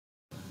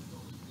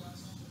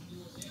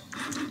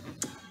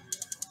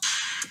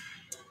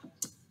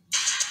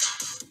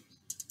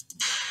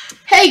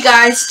Hey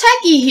guys,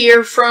 Techie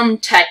here from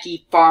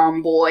Techie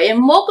Farm Boy,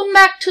 and welcome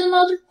back to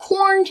another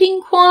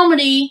quarantine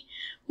comedy,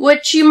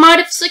 which you might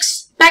have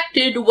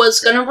suspected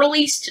was gonna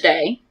release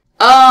today.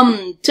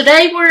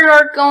 Today we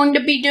are going to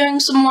be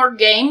doing some more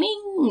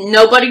gaming.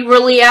 Nobody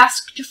really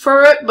asked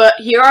for it, but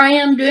here I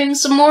am doing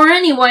some more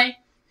anyway.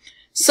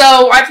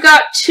 So I've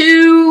got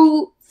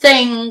two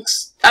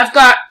games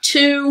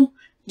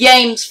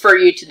for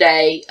you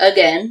today,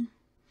 again.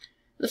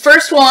 The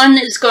first one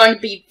is going to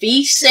be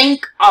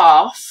VSync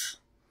Off,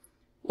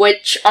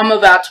 which I'm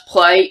about to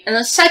play, and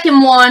the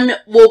second one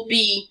will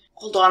be,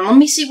 hold on, let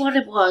me see what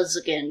it was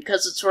again,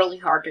 because it's really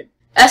hard to,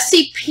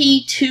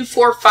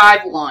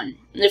 SCP-2451.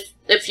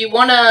 If you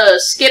want to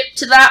skip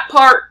to that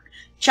part,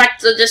 check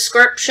the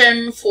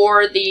description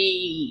for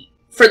the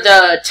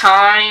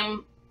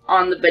time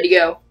on the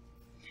video.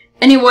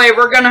 Anyway,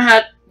 we're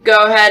gonna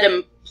go ahead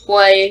and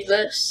play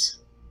this,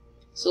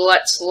 so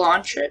let's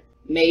launch it.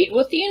 Made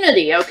with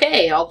Unity.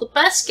 Okay, all the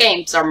best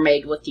games are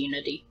made with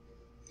Unity.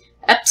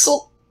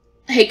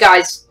 Hey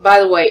guys, by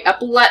the way,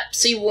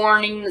 epilepsy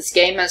warning, this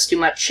game has too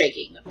much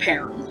shaking,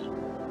 apparently.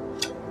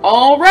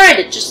 Alright,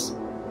 it just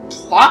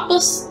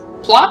plops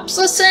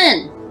us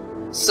in.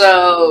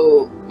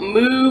 So,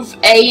 move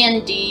A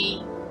and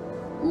D,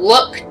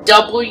 look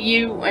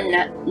W and...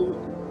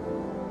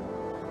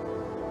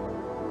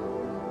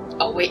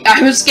 Oh wait,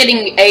 I was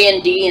getting A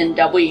and D and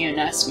W and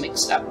S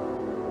mixed up.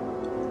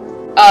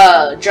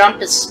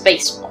 Jump is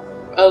spacebar.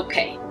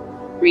 Okay.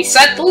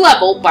 Reset the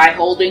level by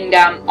holding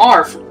down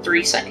R for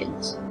 3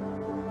 seconds.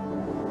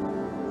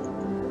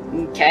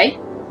 Okay.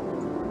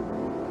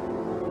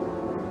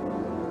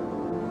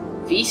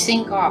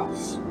 VSync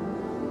off.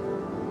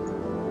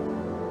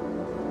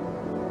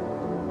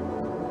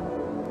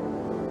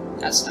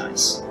 That's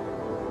nice.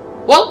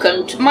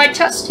 Welcome to my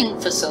testing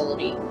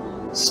facility.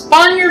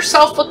 Spawn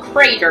yourself a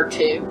crate or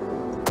two.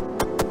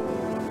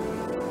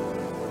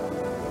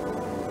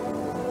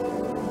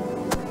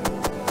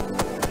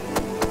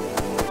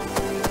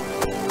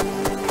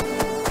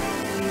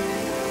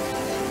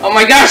 Oh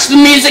my gosh, the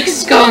music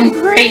is going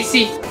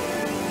crazy!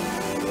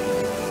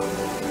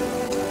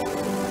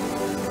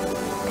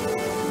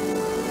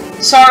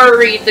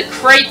 Sorry, the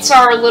crates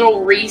are a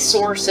little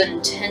resource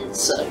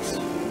intensive.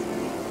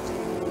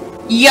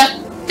 You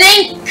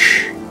think?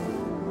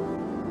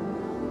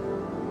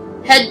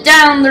 Head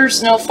down,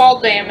 there's no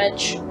fall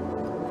damage.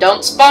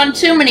 Don't spawn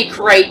too many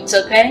crates,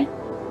 okay?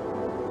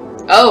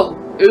 Oh,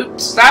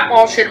 oops, that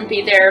wall shouldn't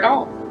be there at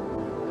all.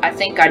 I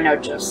think I know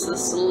just the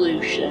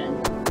solution.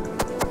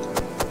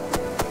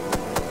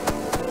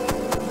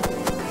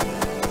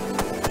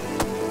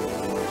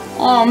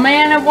 Oh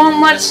man, it won't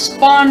let us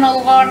spawn a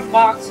lot of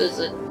boxes.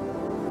 It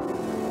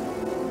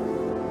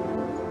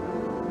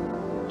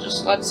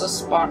just lets us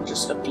spawn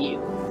just a few.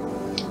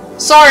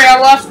 Sorry, I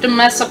left a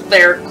mess up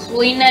there.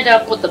 Clean it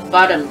up with a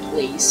button,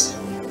 please.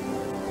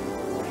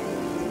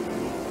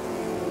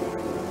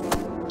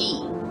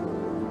 E.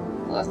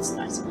 Well, that's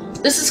nice.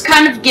 This is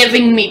kind of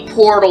giving me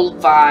Portal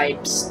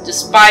vibes,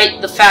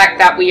 despite the fact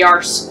that we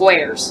are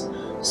squares.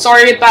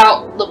 Sorry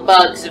about the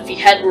bugs. If you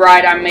head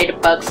right, I made a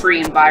bug-free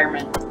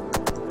environment.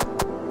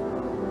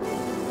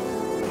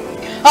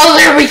 Oh,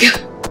 there we go!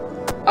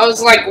 I was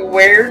like,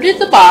 where did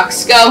the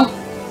box go?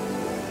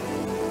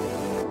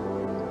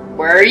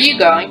 Where are you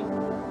going?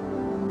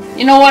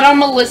 You know what, I'm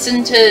gonna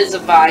listen to his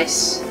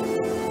advice.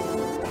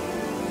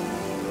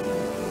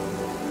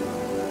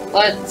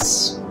 Let's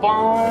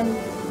spawn.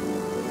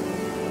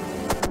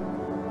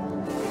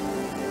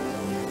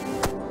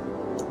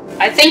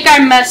 I think I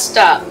messed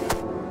up.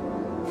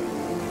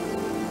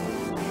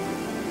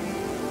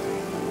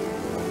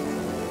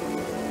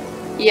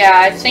 Yeah,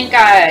 I think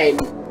I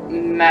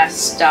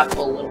messed up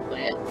a little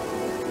bit.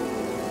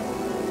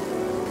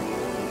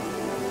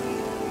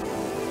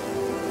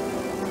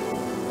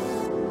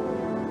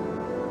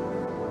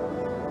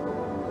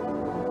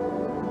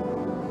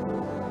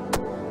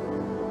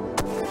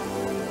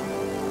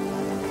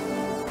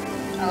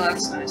 Oh,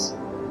 that's nice.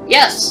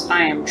 Yes,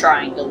 I am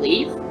trying to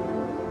leave.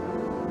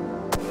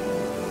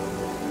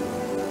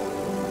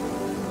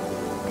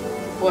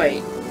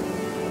 Wait.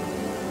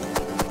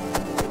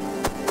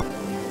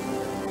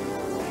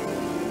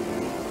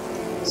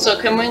 So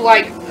can we,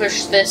 like,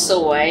 push this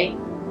away?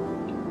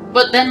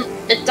 But then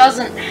it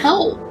doesn't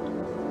help.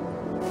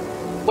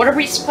 What are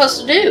we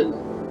supposed to do?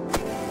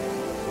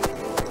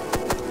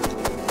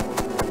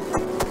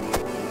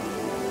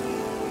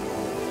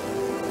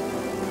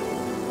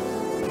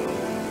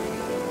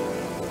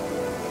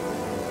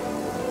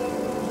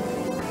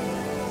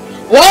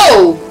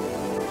 Whoa!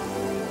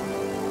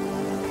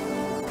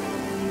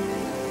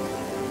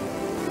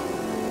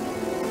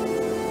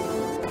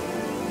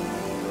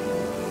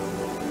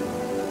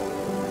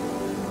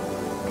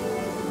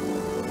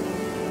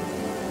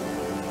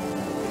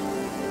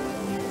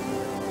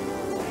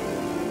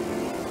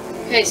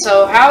 Okay,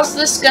 so how's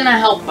this gonna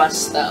help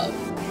us, though?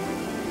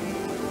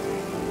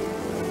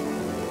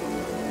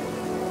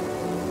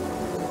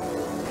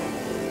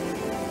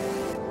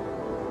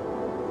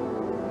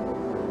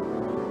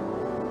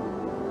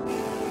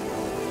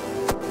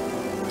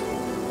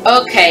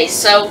 Okay,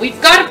 so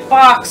we've got a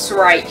box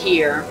right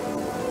here.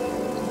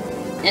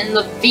 In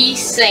the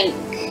V-Sync,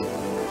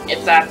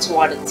 if that's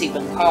what it's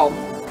even called.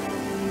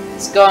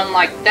 It's going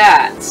like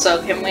that,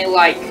 so can we,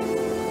 like...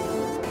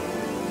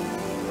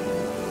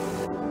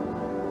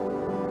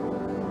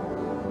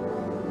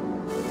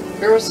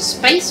 There was a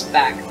space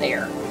back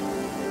there.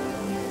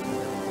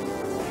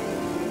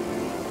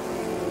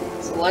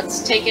 So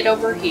let's take it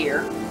over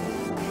here.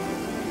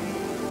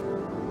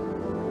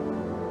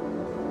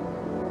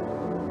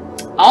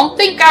 I don't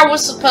think I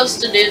was supposed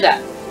to do that.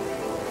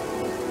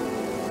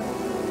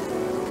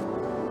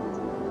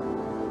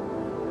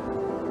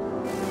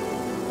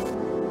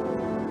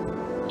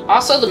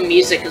 Also, the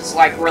music is,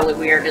 like, really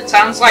weird. It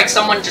sounds like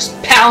someone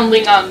just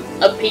pounding on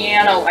a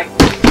piano, like...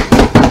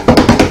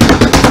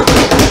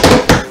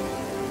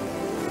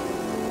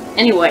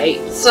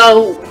 Anyway,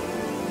 so...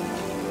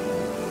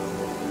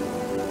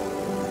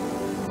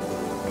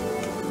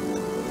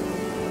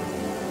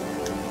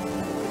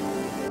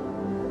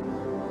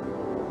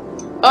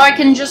 Oh, I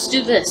can just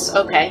do this.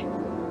 Okay.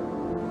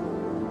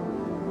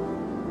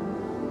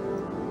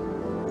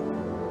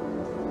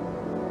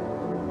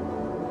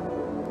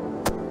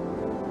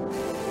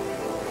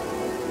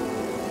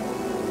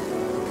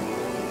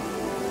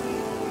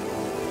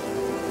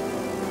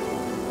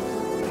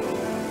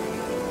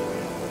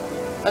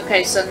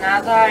 Okay, so now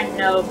that I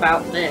know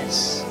about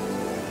this...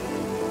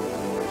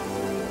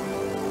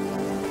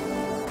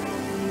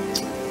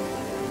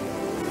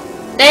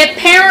 They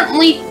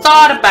apparently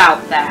thought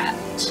about that.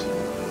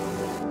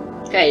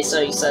 Okay,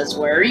 so he says,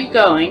 where are you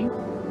going?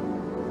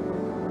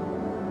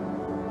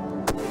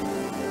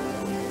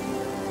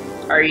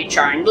 Are you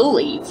trying to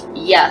leave?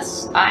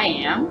 Yes, I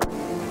am.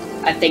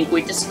 I think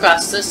we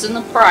discussed this in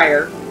the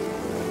prior...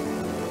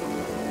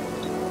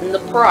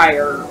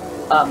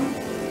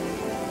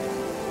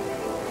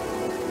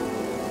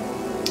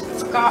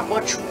 Forgot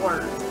which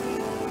word.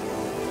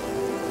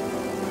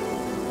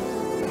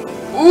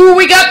 Ooh,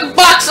 we got the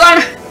box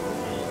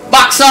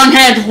on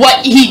head.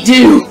 What he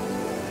do?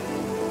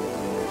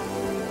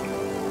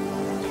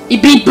 He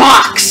be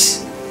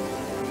box.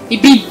 He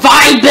be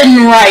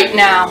vibing right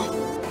now.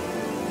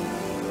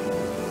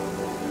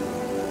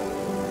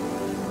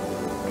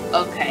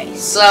 Okay,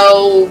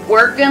 so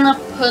we're gonna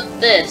put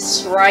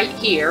this right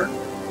here.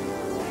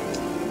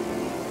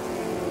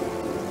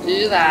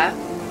 Do that.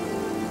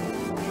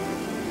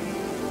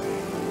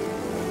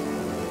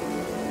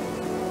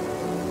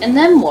 And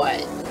then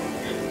what?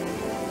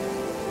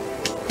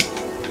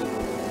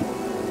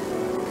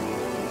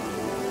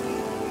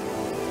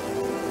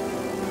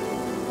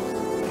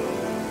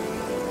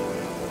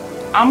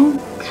 I'm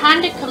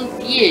kinda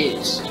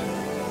confused.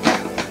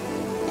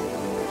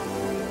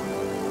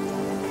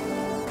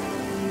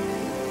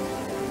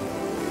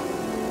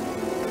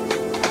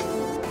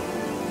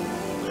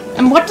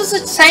 And what does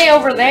it say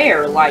over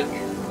there? Like,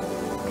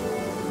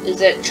 is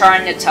it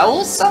trying to tell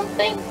us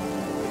something?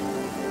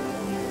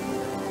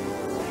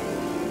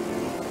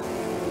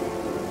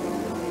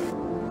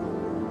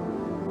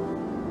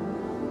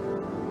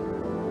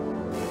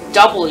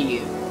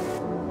 W.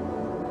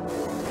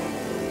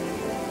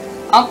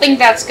 I don't think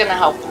that's gonna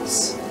help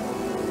us.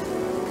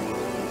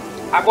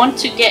 I want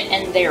to get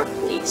in there,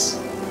 please.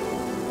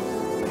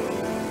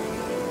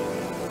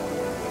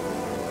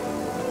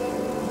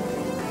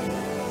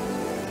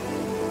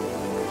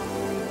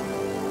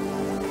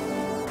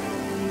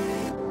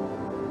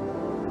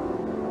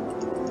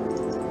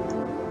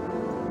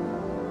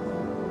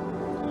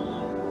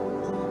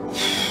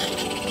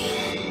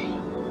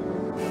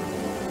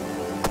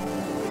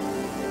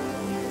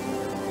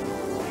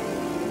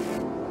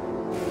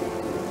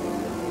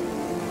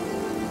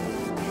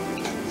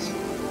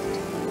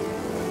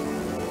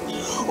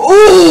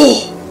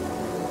 Oh!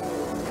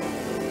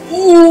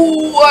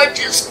 Ooh, I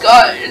just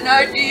got an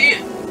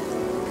idea.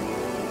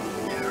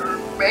 Or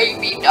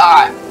maybe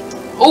not.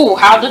 Oh,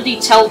 how did he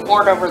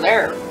teleport over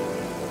there?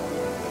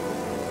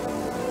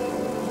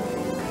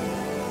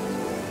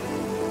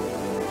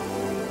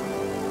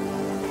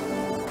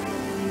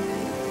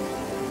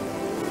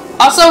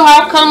 Also,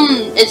 how come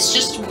it's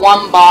just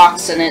one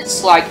box and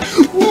it's like...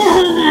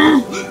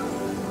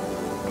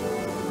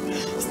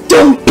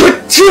 Don't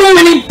put too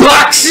many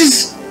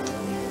boxes!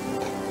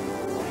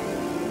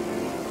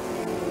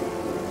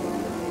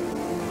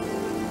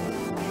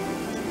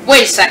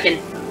 Wait a second.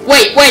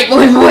 Wait. I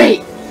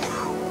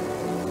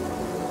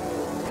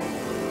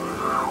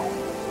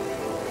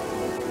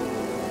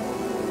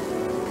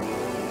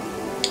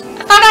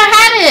thought I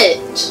had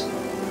it!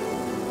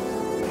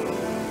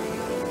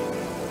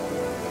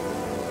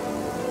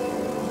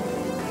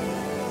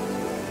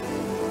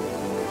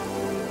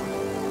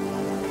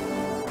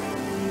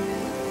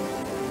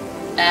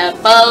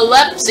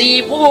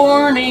 Epilepsy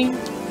warning!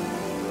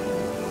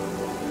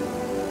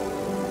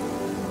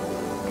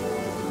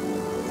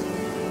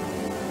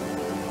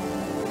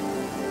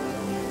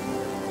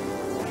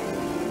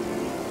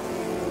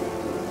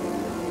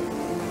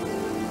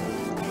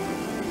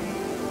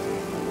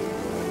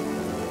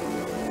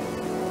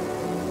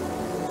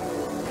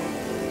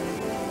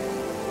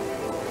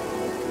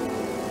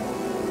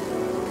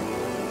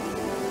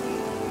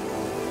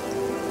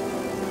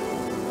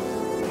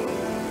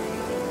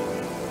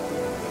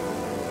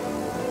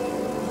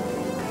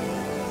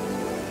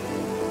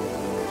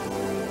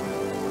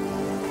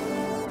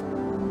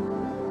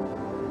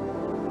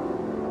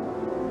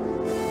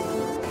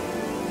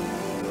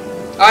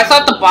 Oh, I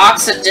thought the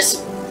box had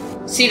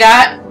see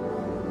that?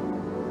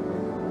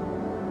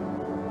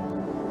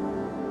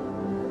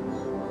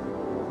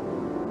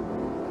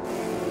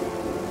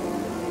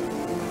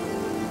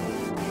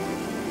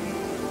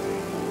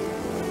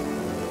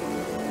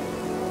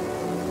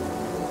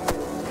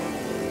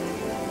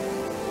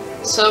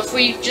 So if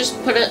we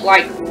just put it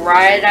like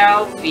right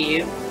out of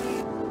view.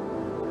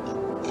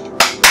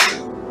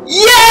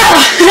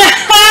 Yeah!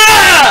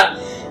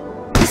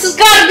 This has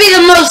got to be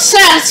the most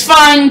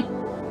satisfying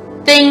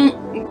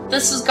thing.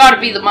 This has got to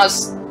be the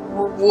most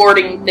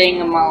rewarding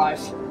thing in my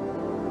life.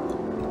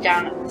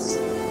 Down at this.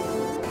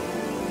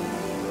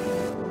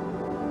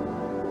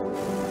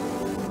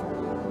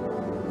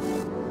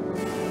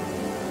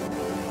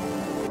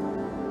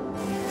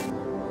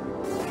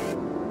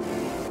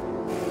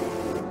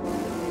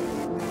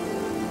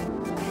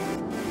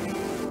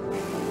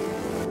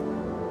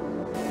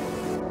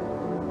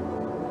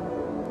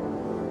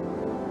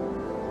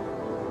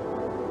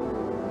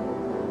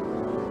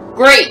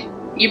 Great!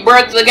 You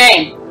broke the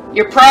game.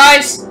 Your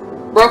prize?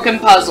 Broken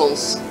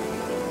puzzles.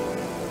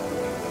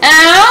 And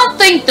I don't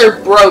think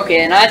they're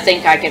broken. I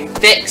think I can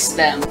fix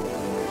them.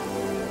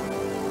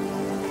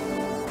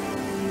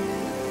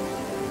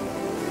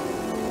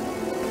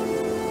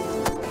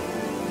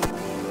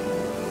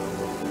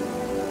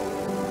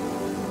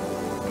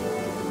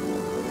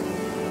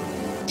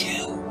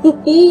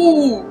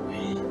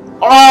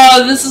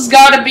 Oh, this has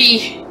got to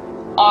be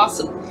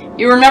awesome.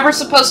 You were never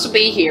supposed to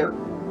be here.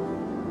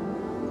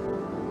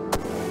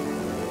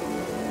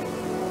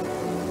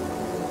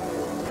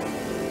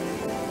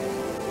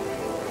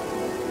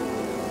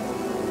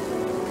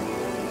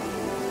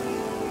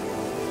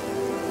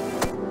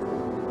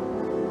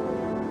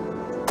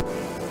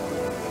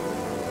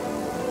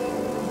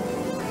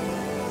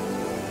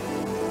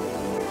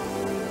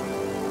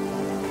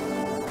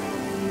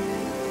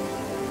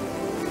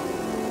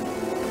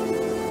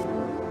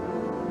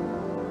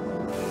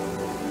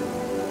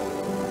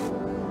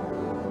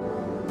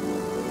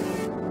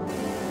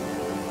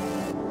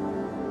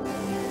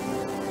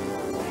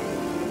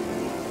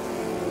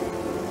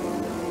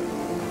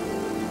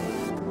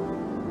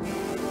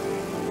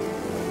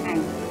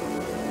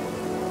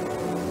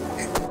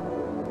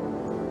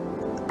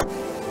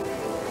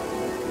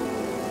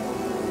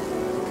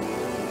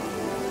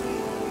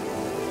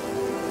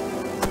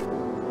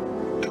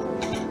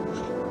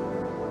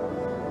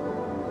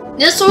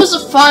 This was a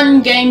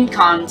fun game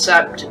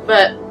concept,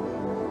 but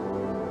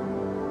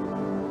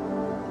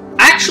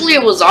actually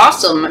it was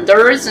awesome.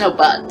 There is no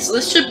buts.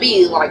 This should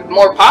be like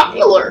more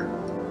popular.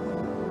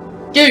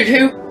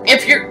 Dude,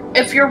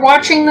 if you're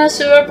watching this,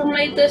 whoever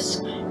made this,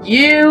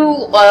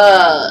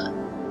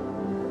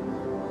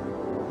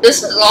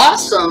 this is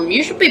awesome.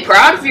 You should be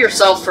proud of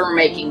yourself for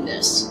making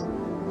this.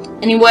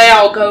 Anyway,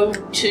 let's go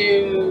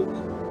to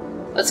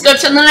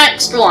the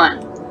next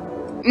one.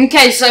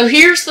 Okay, so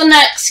here's the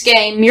next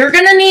game. You're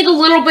gonna need a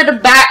little bit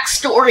of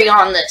backstory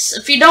on this.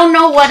 If you don't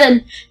know what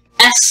an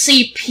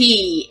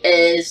SCP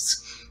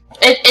is,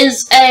 it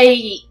is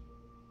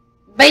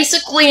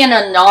basically an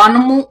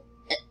anomaly.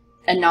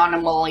 An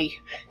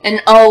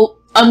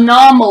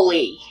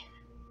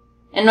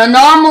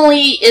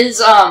anomaly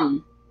is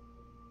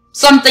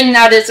something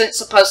that isn't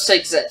supposed to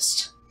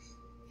exist.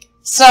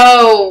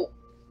 So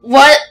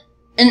what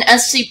an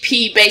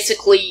SCP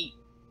basically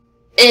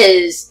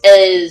is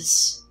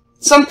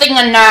something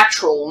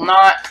unnatural,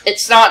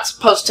 it's not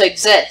supposed to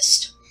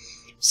exist.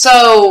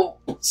 So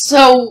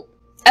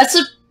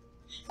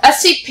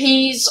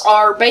SCPs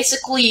are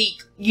basically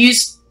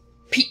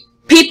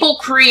people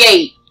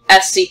create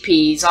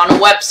SCPs on a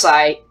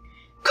website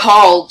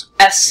called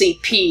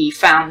SCP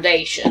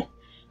Foundation.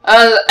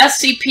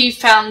 SCP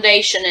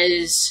Foundation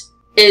is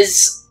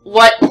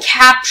what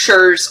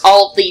captures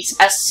all of these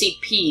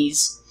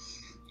SCPs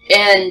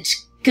and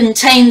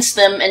contains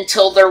them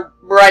until they're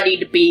ready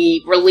to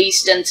be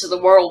released into the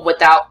world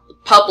without the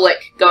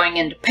public going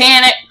into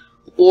panic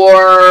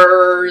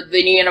or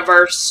the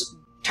universe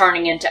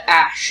turning into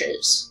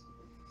ashes.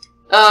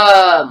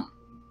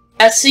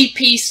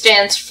 SCP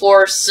stands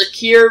for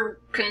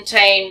Secure,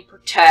 Contain,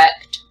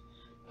 Protect.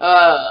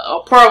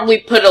 I'll probably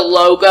put a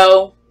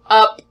logo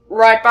up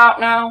right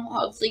about now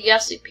of the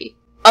SCP.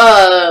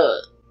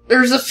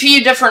 There's a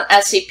few different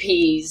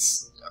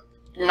SCPs.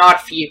 Not a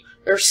few.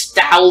 There's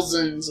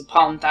thousands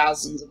upon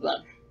thousands of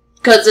them.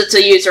 Because it's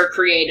a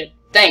user-created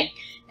thing.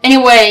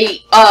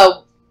 Anyway,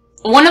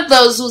 one of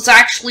those was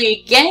actually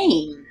a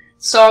game.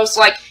 So I was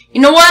like,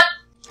 you know what?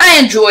 I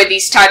enjoy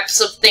these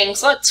types of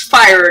things. Let's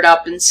fire it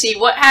up and see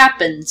what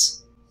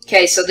happens.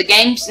 Okay, so the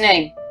game's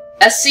name.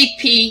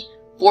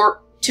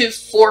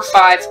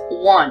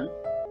 SCP-42451.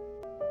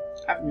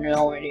 I have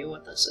no idea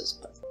what this is,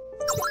 but...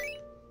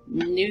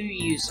 New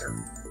user.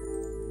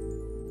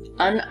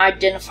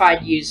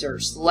 Unidentified user.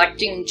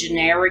 Selecting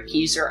generic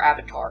user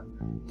avatar.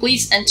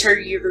 Please enter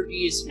your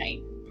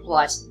username.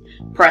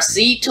 Press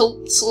Z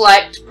to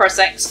select, press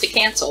X to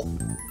cancel.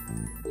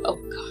 Oh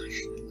gosh,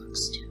 it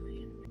looks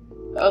stupid.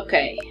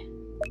 Okay.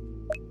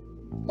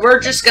 We're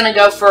just gonna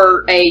go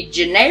for a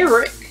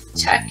generic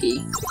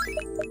techie.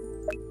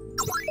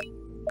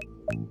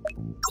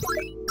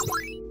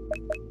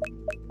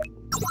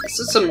 This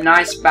is some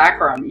nice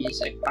background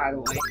music, by the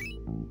way.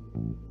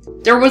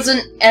 There was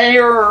an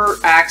error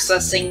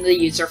accessing the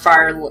user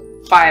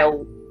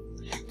file.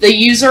 The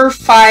user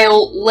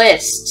file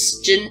lists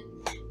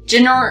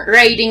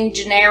generating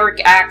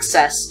generic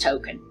access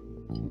token.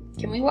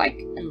 Can we, like,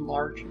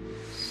 enlarge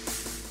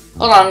this?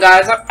 Hold on,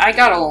 guys. I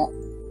gotta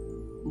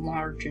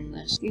enlarge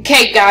this.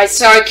 Okay, guys,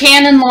 so I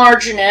can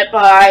enlarge it,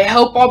 but I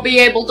hope I'll be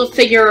able to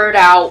figure it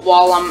out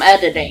while I'm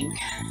editing.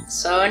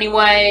 So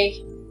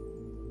anyway,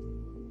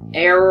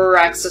 error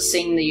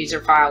accessing the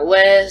user file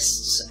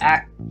lists,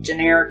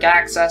 generic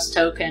access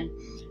token,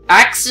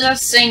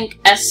 accessing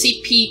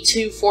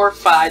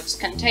SCP-245's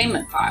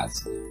containment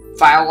files.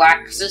 File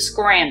access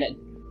granted.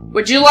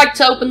 Would you like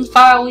to open the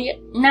file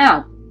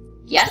now?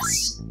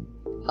 Yes.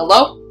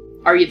 Hello?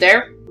 Are you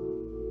there?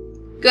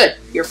 Good,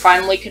 you're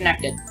finally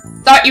connected.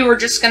 Thought you were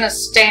just gonna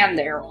stand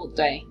there all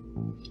day.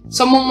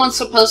 Someone was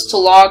supposed to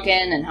log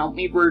in and help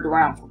me root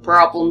around for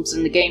problems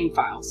in the game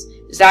files.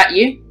 Is that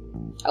you?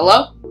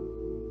 Hello?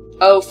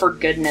 Oh, for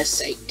goodness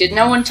sake. Did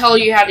no one tell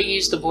you how to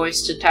use the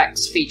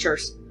voice-to-text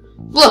features?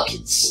 Look,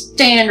 it's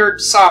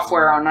standard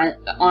software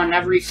on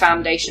every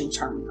Foundation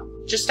terminal.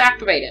 Just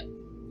activate it.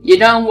 You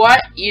know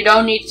what? You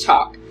don't need to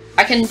talk.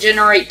 I can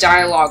generate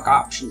dialogue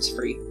options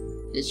for you.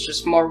 It's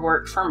just more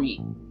work for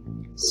me.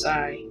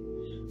 Sigh.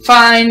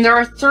 Fine, there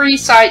are 3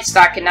 sites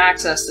that can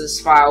access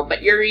this file,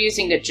 but you're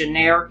using a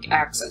generic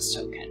access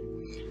token.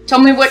 Tell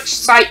me which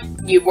site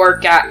you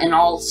work at and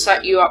I'll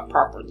set you up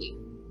properly.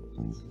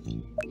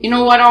 You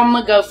know what, I'm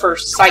gonna go for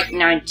Site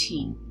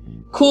 19.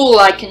 Cool,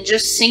 I can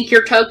just sync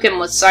your token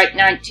with Site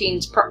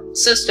 19's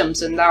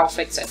systems and that'll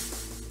fix it.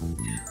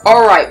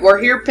 Alright, we're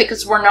here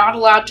because we're not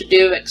allowed to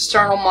do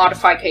external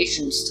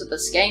modifications to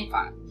this game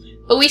file,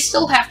 but we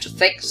still have to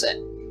fix it.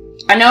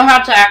 I know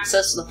how to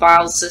access the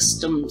file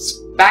system's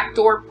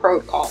backdoor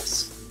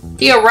protocols.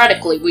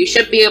 Theoretically, we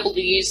should be able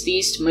to use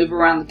these to move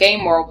around the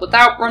game world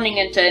without running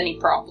into any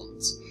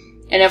problems.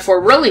 And if we're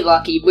really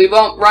lucky, we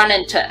won't run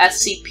into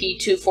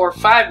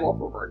SCP-245 while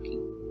we're working.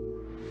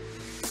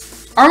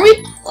 Are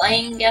we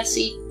playing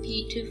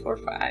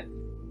SCP-245?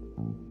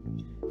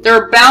 There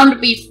are bound to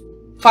be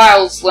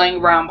files laying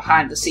around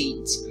behind the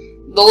scenes.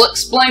 They'll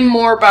explain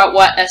more about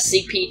what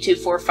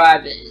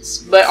SCP-245 is,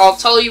 but I'll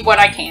tell you what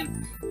I can.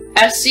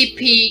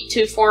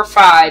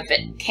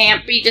 SCP-245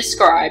 can't be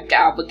described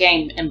out of a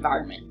game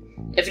environment.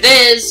 If it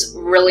is,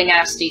 really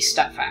nasty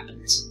stuff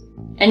happens.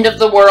 End of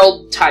the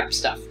world type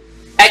stuff.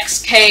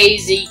 XK,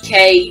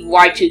 ZK,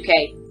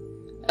 Y2K.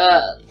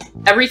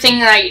 Everything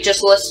that you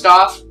just listed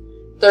off,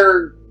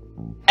 they're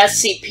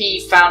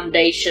SCP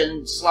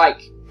Foundation's,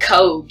 like,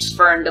 codes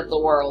for end of the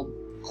world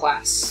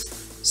class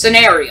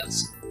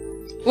scenarios.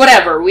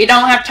 Whatever, we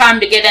don't have time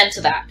to get into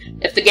that.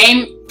 If the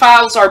game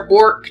files are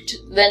borked,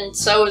 then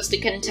so is the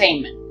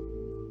containment.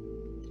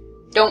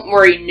 Don't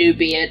worry,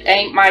 newbie, it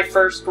ain't my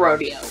first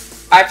rodeo.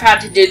 I've had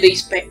to do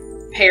these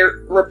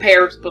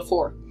repairs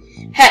before.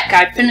 Heck,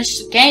 I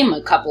finished the game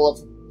a couple of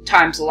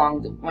times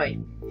along the way.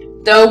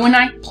 Though when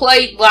I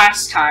played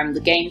last time,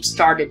 the game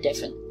started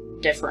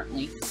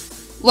differently.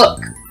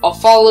 Look, I'll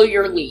follow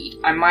your lead.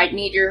 I might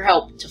need your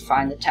help to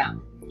find the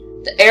town.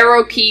 The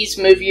arrow keys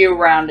move you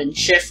around and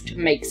shift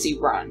makes you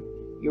run.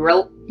 You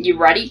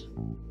ready?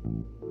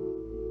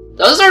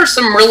 Those are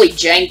some really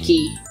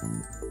janky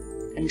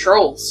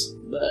controls,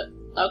 but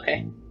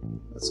okay.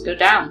 Let's go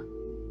down.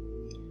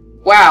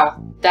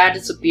 Wow, that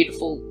is a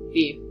beautiful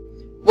view.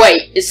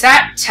 Wait, is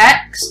that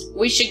text?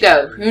 We should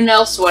go. Who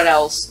knows what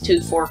else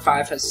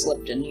 245 has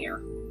slipped in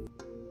here.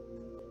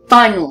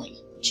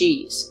 Finally.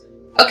 Jeez.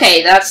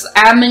 Okay, that's the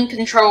admin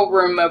control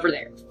room over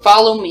there.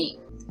 Follow me.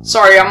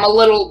 Sorry, I'm a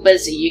little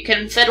busy. You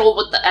can fiddle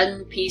with the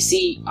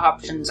NPC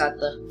options at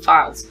the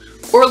files,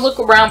 or look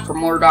around for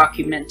more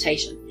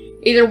documentation.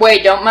 Either way,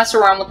 don't mess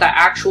around with the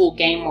actual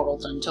game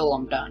world until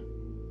I'm done.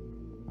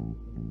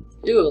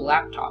 Ooh, a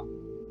laptop.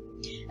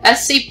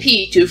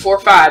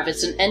 SCP-245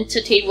 is an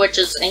entity which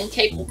is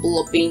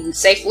incapable of being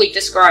safely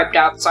described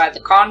outside the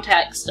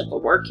context of a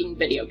working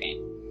video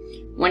game.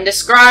 When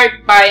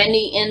described by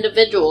any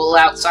individual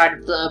outside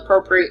of the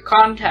appropriate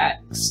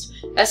context,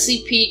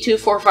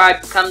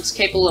 SCP-245 becomes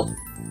capable of...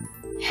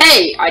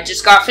 Hey, I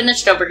just got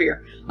finished over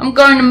here. I'm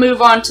going to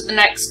move on to the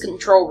next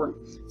control room.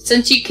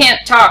 Since you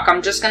can't talk,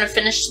 I'm just going to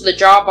finish the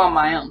job on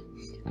my own.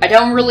 I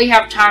don't really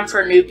have time for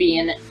a newbie,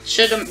 and it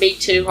shouldn't be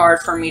too hard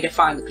for me to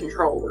find the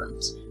control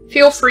rooms.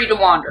 Feel free to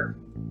wander.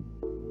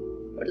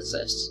 What is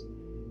this?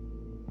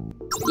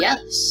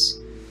 Yes.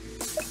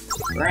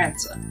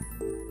 Grandson.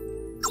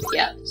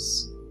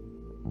 Yes.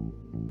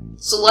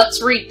 So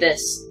let's read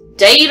this.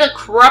 Data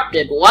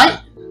corrupted.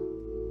 What?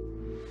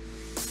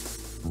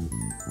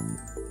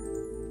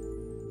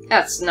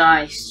 That's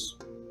nice.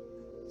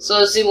 So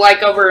is he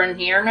like over in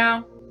here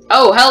now?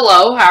 Oh,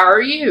 hello. How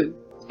are you?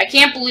 I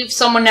can't believe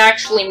someone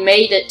actually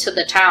made it to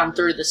the town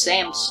through the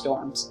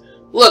sandstorms.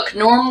 Look,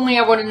 normally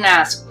I wouldn't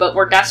ask, but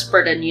we're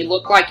desperate and you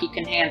look like you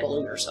can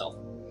handle yourself.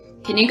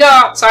 Can you go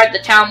outside the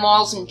town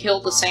walls and kill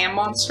the sand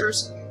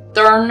monsters?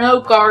 There are no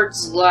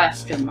guards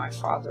left and my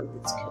father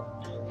was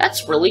killed.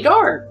 That's really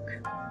dark.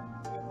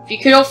 If you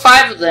kill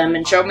 5 of them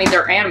and show me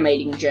their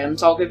animating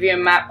gems, I'll give you a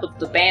map of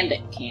the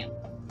bandit camp.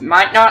 It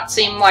might not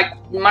seem like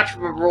much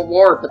of a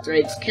reward, but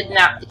they've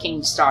kidnapped the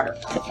king's daughter.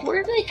 What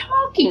are they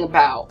talking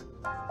about?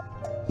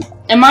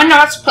 Am I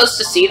not supposed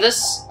to see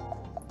this?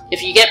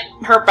 If you get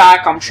her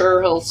back, I'm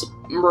sure he'll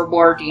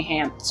reward you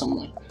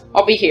handsomely.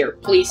 I'll be here.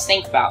 Please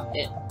think about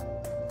it.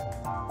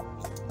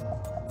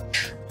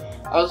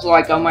 I was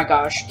like, oh my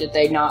gosh, did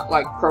they not,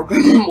 like,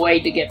 program a way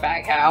to get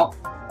back out?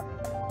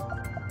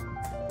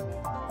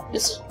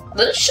 This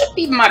should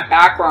be my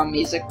background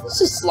music.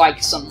 This is,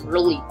 like, some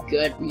really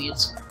good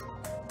music.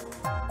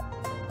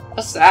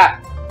 What's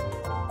that?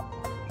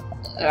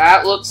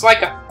 That looks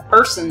like a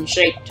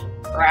person-shaped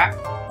crap.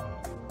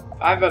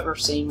 If I've ever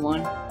seen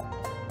one.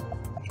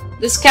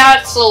 This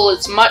castle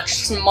is much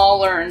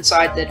smaller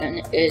inside than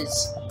it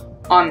is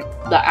on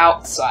the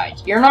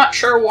outside. You're not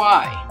sure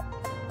why.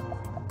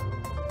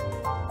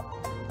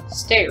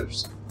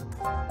 Stairs.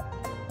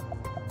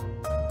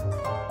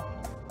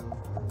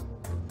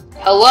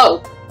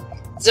 Hello.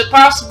 Is it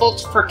possible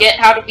to forget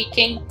how to be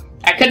king?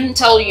 I couldn't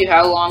tell you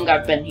how long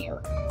I've been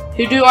here.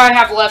 Who do I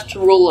have left to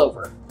rule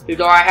over? Who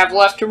do I have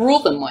left to rule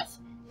them with?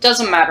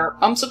 Doesn't matter.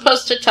 I'm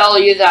supposed to tell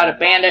you that a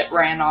bandit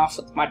ran off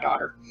with my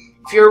daughter.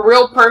 If you're a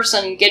real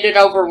person, get it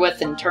over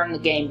with and turn the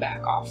game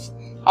back off.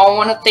 I don't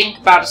want to think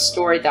about a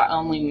story that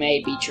only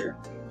may be true.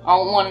 I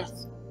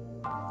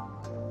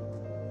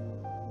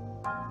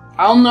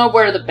don't know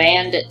where the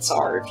bandits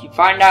are. If you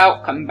find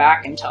out, come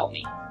back and tell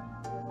me.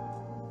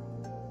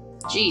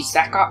 Jeez,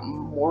 that got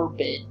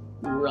morbid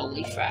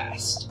really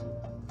fast.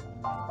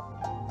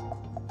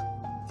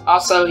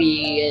 Also,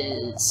 he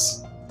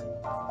is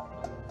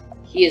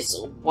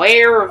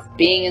aware of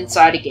being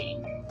inside a game.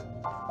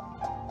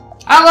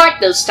 I like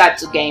those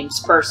types of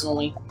games,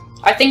 personally.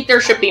 I think there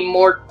should be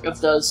more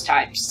of those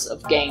types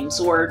of games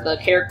where the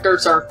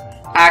characters are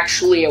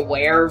actually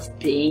aware of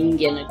being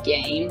in a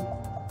game.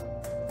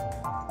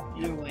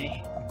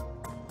 Anyway.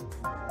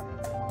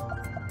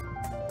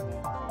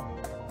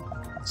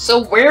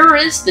 So where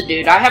is the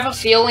dude? I have a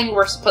feeling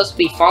we're supposed to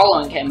be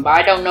following him, but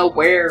I don't know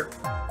where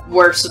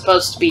we're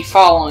supposed to be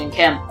following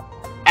him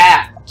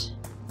at.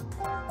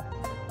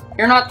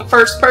 You're not the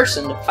first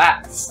person to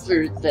pass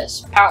through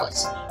this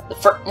palace.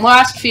 The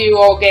last few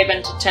all gave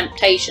in to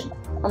temptation.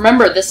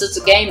 Remember, this is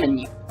a game and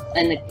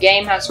the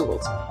game has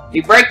rules. If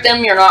you break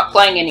them, you're not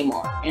playing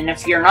anymore. And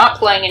if you're not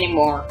playing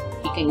anymore,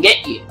 he can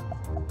get you.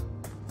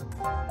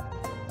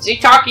 Is he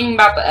talking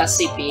about the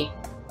SCP?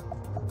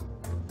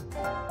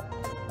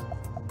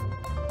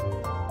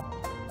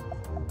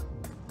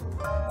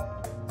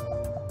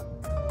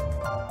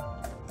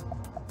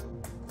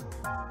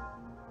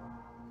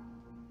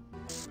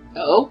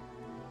 Oh?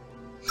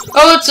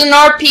 Oh, it's an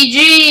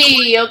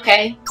RPG!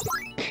 Okay.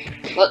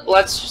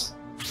 Let's just...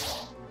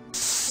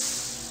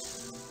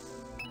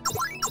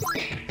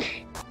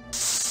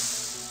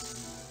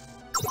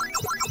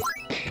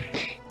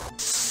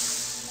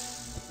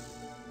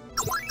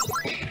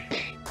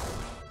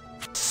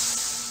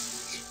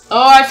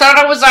 Oh, I thought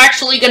I was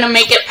actually gonna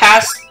make it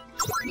past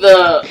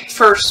the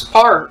first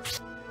part.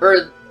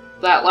 Or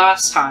that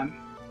last time.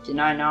 Did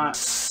I not?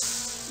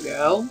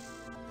 Go?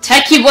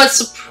 Techie was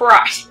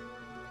surprised.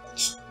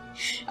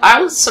 I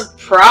was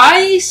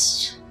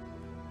surprised?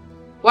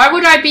 Why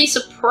would I be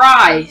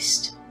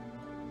surprised?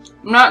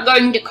 I'm not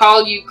going to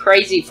call you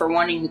crazy for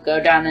wanting to go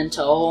down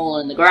into a hole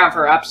in the ground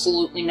for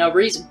absolutely no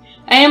reason.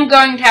 I am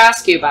going to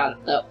ask you about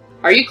it, though.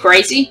 Are you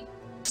crazy?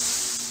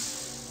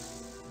 This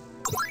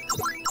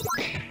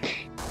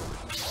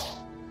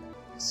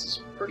is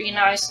a pretty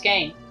nice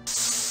game.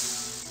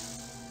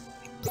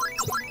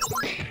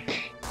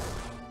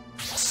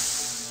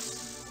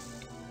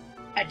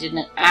 I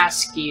didn't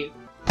ask you.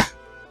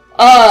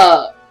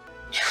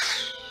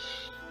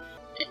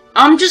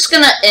 I'm just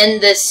gonna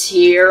end this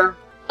here.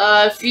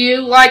 If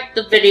you liked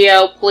the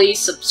video, please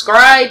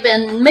subscribe,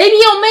 and maybe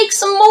I'll make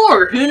some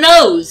more, who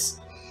knows?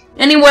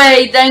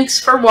 Anyway, thanks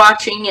for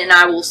watching, and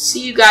I will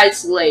see you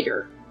guys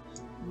later.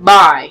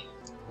 Bye.